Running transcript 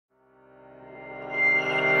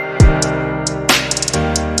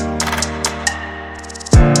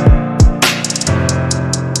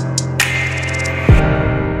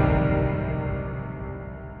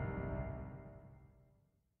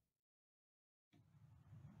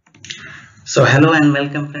So hello and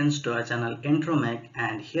welcome friends to our channel IntroMech,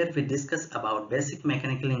 and here we discuss about basic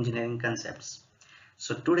mechanical engineering concepts.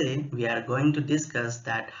 So today we are going to discuss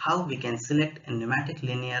that how we can select a pneumatic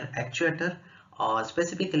linear actuator or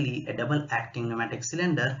specifically a double acting pneumatic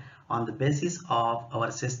cylinder on the basis of our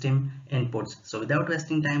system inputs. So without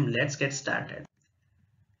wasting time, let's get started.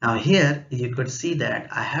 Now here you could see that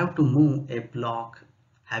I have to move a block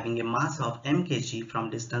having a mass of m kg from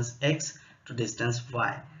distance x to distance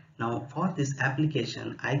y. Now for this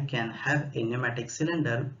application I can have a pneumatic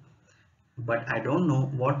cylinder, but I don't know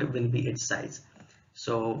what will be its size.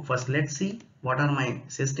 So first let's see what are my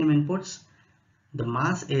system inputs. The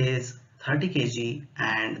mass is 30 kg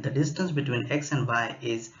and the distance between x and y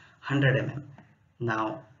is 100 mm.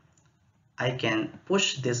 Now I can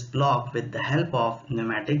push this block with the help of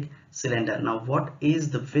pneumatic cylinder. Now what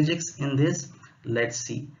is the physics in this? Let's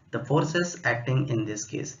see the forces acting in this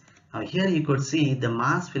case. Now here you could see the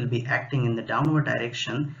mass will be acting in the downward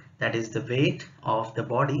direction, that is the weight of the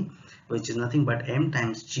body, which is nothing but m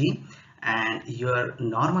times g, and your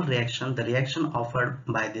normal reaction, the reaction offered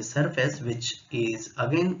by the surface, which is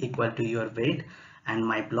again equal to your weight, and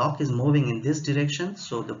my block is moving in this direction,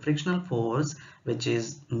 so the frictional force, which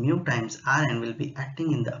is mu times Rn, will be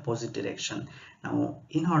acting in the opposite direction. Now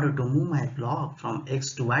in order to move my block from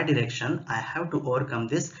x to y direction, I have to overcome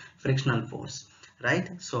this frictional force, right?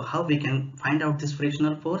 So how we can find out this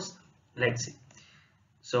frictional force? Let's see.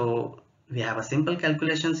 So we have a simple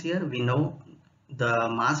calculations here. We know the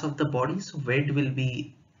mass of the body, so weight will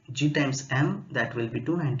be g times m, that will be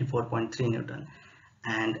 294.3 Newton.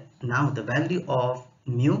 And now the value of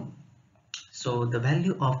mu, so the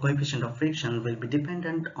value of coefficient of friction will be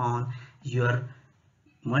dependent on your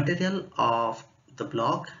material of the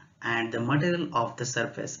block and the material of the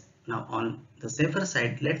surface. Now on the safer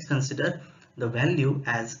side, let's consider the value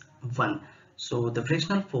as 1. So the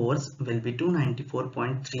frictional force will be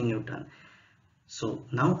 294.3 Newton. So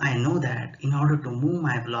now I know that in order to move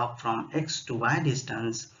my block from x to y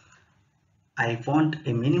distance, I want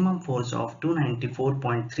a minimum force of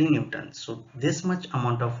 294.3 Newton. So this much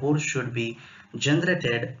amount of force should be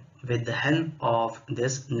generated with the help of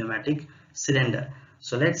this pneumatic cylinder.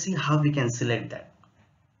 So let's see how we can select that.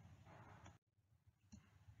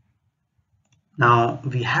 Now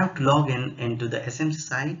we have to log in into the SMC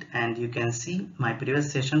site, and you can see my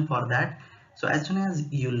previous session for that. So as soon as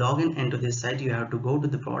you log in into this site, you have to go to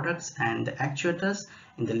the products and the actuators.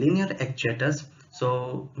 In the linear actuators,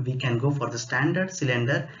 so we can go for the standard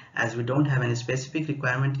cylinder as we don't have any specific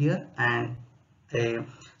requirement here, and a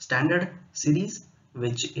standard series,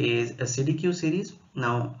 which is a CDQ series.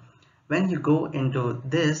 Now when you go into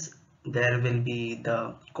this, there will be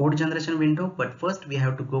the code generation window, but first we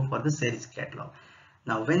have to go for the series catalog.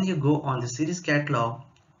 Now when you go on the series catalog,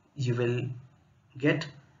 you will get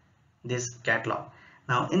this catalog.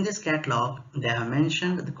 Now in this catalog they have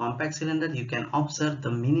mentioned the compact cylinder. You can observe the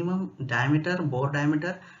minimum diameter, bore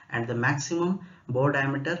diameter, and the maximum bore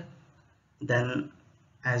diameter. Then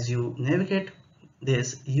as you navigate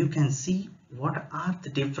this, you can see what are the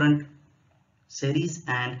different series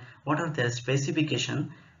and what are their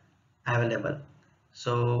specification available.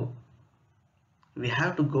 So we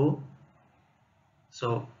have to go,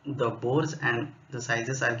 so the bores and the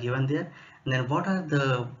sizes are given there, and then what are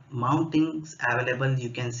the mountings available, you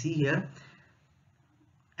can see here.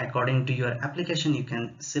 According to your application you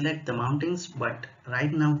can select the mountings, but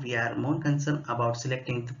right now we are more concerned about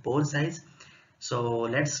selecting the bore size. So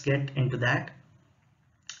let's get into that.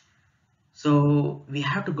 So we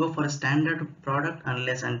have to go for a standard product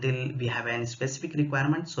unless until we have any specific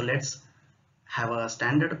requirement. So let's have a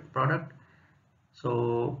standard product.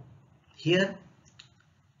 So here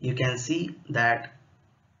you can see that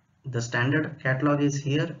the standard catalog is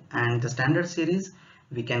here, and the standard series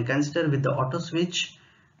we can consider with the auto switch.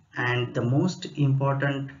 And the most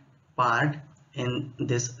important part in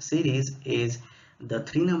this series is the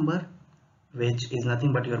 3 number, which is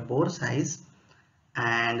nothing but your bore size,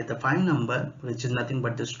 and the 5 number, which is nothing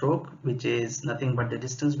but the stroke, which is nothing but the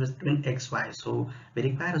distance between xy. So we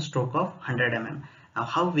require a stroke of 100 mm. Now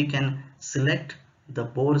how we can select the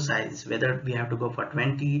bore size, whether we have to go for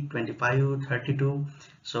 20, 25, 32,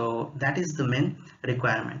 so that is the main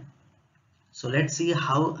requirement. So let's see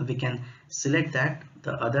how we can select that.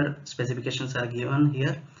 The other specifications are given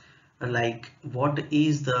here, like what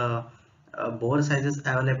is the bore sizes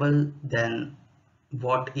available, then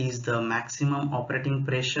what is the maximum operating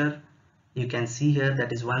pressure. You can see here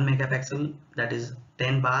that is 1 megapascal, that is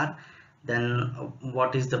 10 bar. Then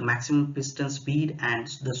what is the maximum piston speed, and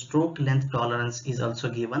the stroke length tolerance is also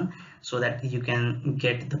given, so that you can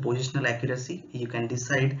get the positional accuracy, you can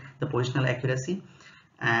decide the positional accuracy.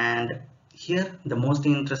 And here the most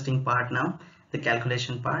interesting part now, the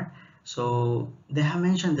calculation part. So they have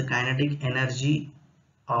mentioned the kinetic energy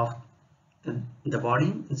of the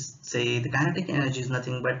body. Say the kinetic energy is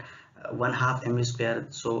nothing but 1/2 mv square.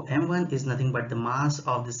 So m1 is nothing but the mass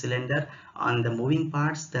of the cylinder on the moving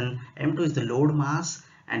parts, then m2 is the load mass,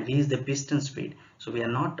 and v is the piston speed. So we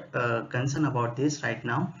are not concerned about this right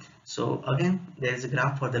now. So again, there is a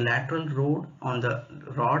graph for the lateral load on the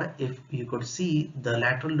rod. If you could see the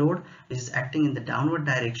lateral load which is acting in the downward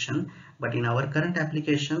direction, but in our current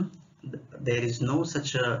application there is no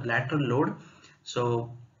such a lateral load.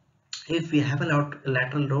 So if we have a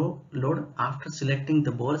lateral load after selecting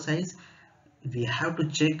the bore size, we have to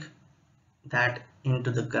check that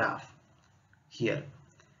into the graph here.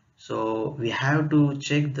 So we have to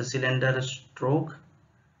check the cylinder stroke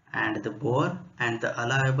and the bore and the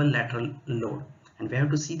allowable lateral load, and we have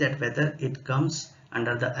to see that whether it comes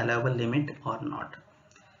under the allowable limit or not.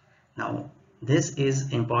 Now this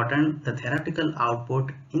is important. The theoretical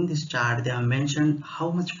output in this chart, they have mentioned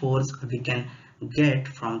how much force we can get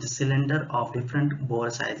from the cylinder of different bore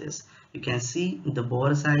sizes. You can see the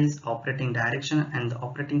bore size, operating direction, and the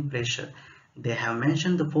operating pressure. They have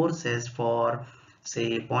mentioned the forces for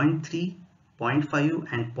say 0.3, 0.5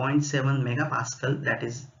 and zero point 0.7 megapascal, that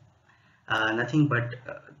is nothing but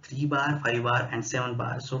 3 bar, 5 bar and 7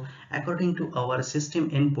 bar. So according to our system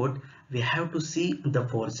input, we have to see the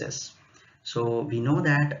forces. So we know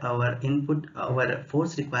that our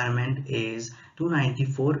force requirement is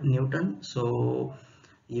 294 Newton. So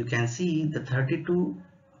you can see the 32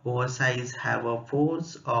 bore size have a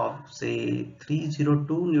force of say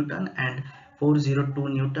 302 Newton and 402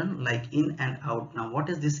 Newton, like in and out. Now what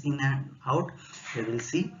is this in and out? We will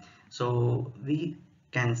see. So we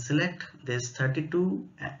can select this 32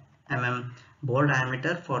 mm bore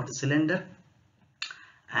diameter for the cylinder,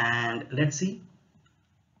 and let's see.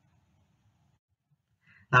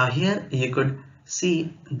 Now here you could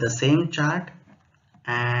see the same chart,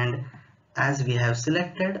 and as we have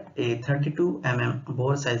selected a 32 mm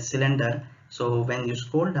bore size cylinder, so when you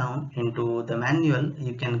scroll down into the manual,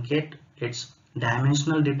 you can get its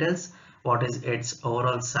dimensional details, what is its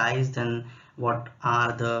overall size, then what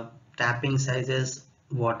are the tapping sizes,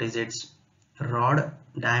 what is its rod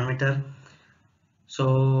diameter.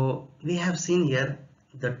 So we have seen here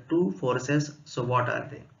the two forces. So what are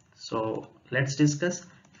they? So let's discuss.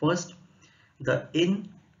 First, the in,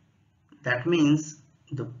 that means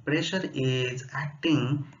the pressure is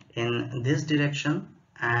acting in this direction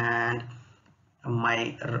and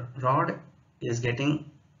my rod is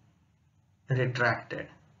getting retracted.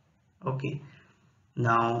 Okay,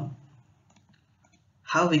 now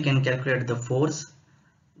how we can calculate the force,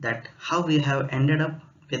 that how we have ended up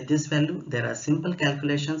with this value? There are simple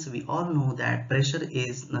calculations. We all know that pressure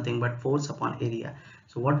is nothing but force upon area.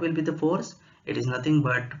 So what will be the force? It is nothing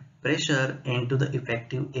but pressure into the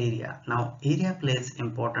effective area. Now area plays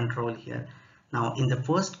important role here. Now in the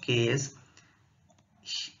first case,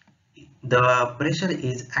 the pressure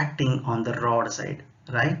is acting on the rod side,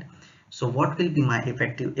 right? So what will be my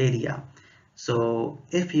effective area? So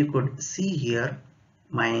if you could see here,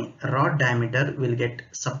 my rod diameter will get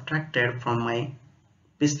subtracted from my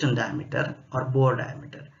piston diameter or bore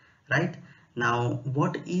diameter, right? Now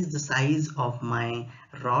what is the size of my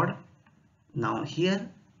rod? Now here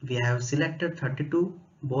we have selected 32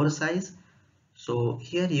 bore size. So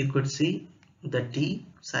here you could see the D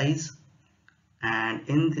size, and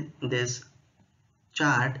in this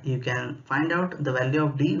chart you can find out the value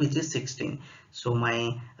of D, which is 16. So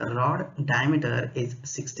my rod diameter is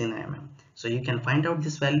 16 mm. So you can find out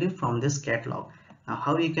this value from this catalog. Now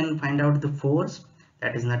how you can find out the force?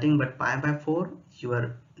 That is nothing but pi by 4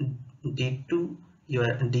 your D2, your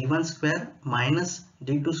D1 square minus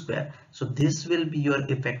D2 square. So this will be your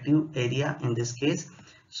effective area in this case.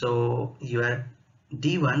 So your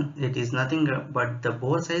D1, it is nothing but the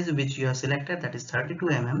bore size which you have selected, that is 32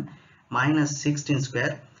 mm minus 16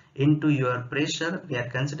 square into your pressure. We are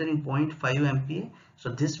considering 0.5 MPa. So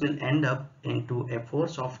this will end up into a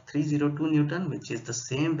force of 302 Newton, which is the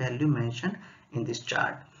same value mentioned in this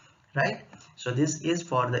chart, right? So this is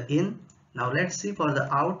for the in. Now let's see for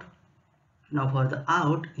the out. Now for the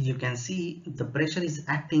out, you can see the pressure is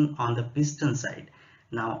acting on the piston side.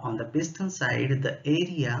 Now on the piston side, the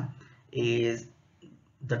area is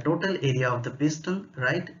the total area of the piston,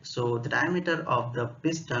 right? So the diameter of the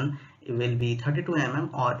piston will be 32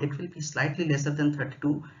 mm, or it will be slightly lesser than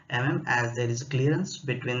 32 mm, as there is a clearance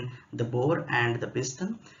between the bore and the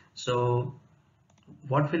piston. So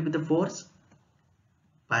what will be the force?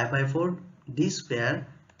 Pi by 4 d square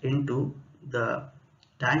into the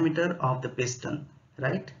diameter of the piston,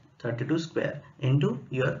 right? 32 square into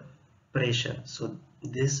your pressure. So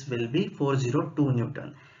this will be 402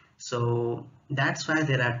 Newton. So that's why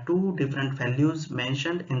there are two different values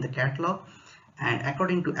mentioned in the catalog, and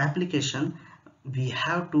according to application we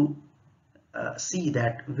have to see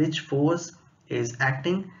that which force is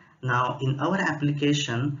acting. Now in our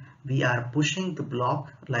application we are pushing the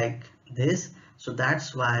block like this, so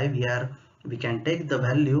that's why we can take the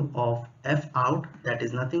value of F out, that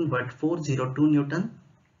is nothing but 402 Newton,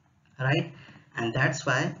 right? And that's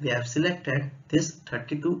why we have selected this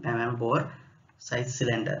 32 mm bore size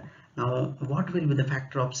cylinder. Now what will be the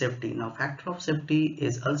factor of safety? Now factor of safety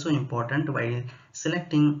is also important while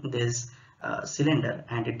selecting this cylinder,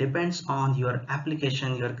 and it depends on your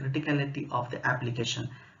application, your criticality of the application.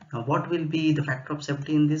 Now what will be the factor of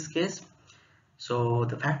safety in this case? So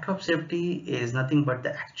the factor of safety is nothing but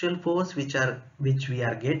the actual force which we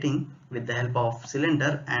are getting with the help of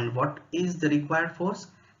cylinder, and what is the required force.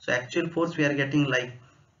 So actual force we are getting like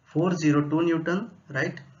 402 Newton,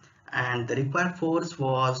 right? And the required force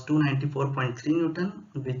was 294.3 Newton,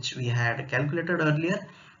 which we had calculated earlier.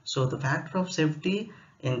 So the factor of safety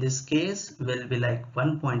in this case will be like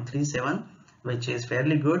 1.37, which is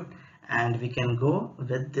fairly good, and we can go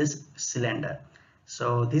with this cylinder.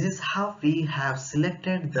 So this is how we have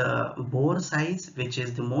selected the bore size, which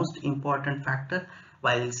is the most important factor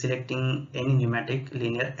while selecting any pneumatic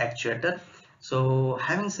linear actuator. So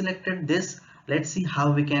having selected this, let's see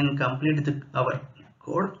how we can complete our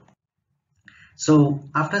code. So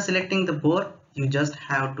after selecting the bore, you just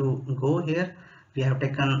have to go here. We have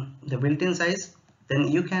taken the built-in size. Then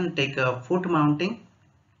you can take a foot mounting.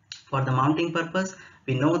 For the mounting purpose,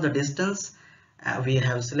 we know the distance we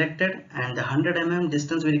have selected, and the 100 mm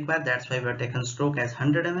distance we require, that's why we have taken stroke as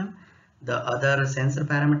 100 mm. The other sensor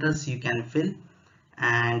parameters you can fill,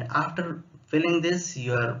 and after filling this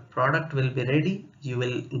your product will be ready. You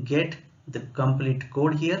will get the complete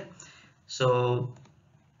code here. So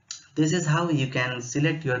this is how you can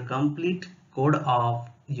select your complete code of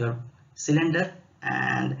your cylinder,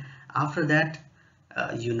 and after that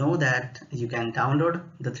you know that you can download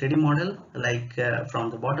the 3D model like from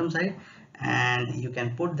the bottom side, and you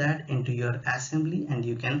can put that into your assembly and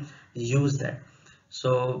you can use that.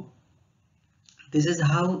 So this is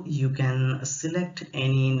how you can select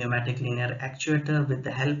any pneumatic linear actuator with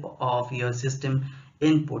the help of your system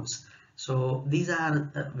inputs. So these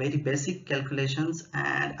are very basic calculations,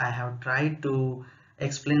 and I have tried to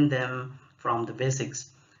explain them from the basics.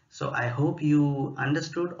 So I hope you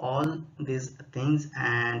understood all these things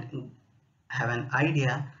and have an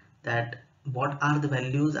idea that what are the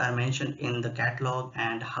values are mentioned in the catalog,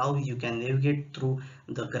 and how you can navigate through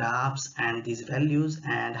the graphs and these values,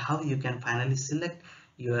 and how you can finally select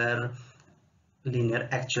your linear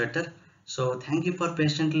actuator. So thank you for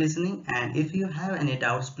patiently listening, and if you have any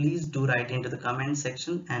doubts, please do write into the comment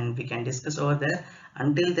section and we can discuss over there.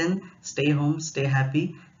 Until then, stay home, stay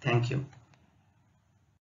happy. Thank you.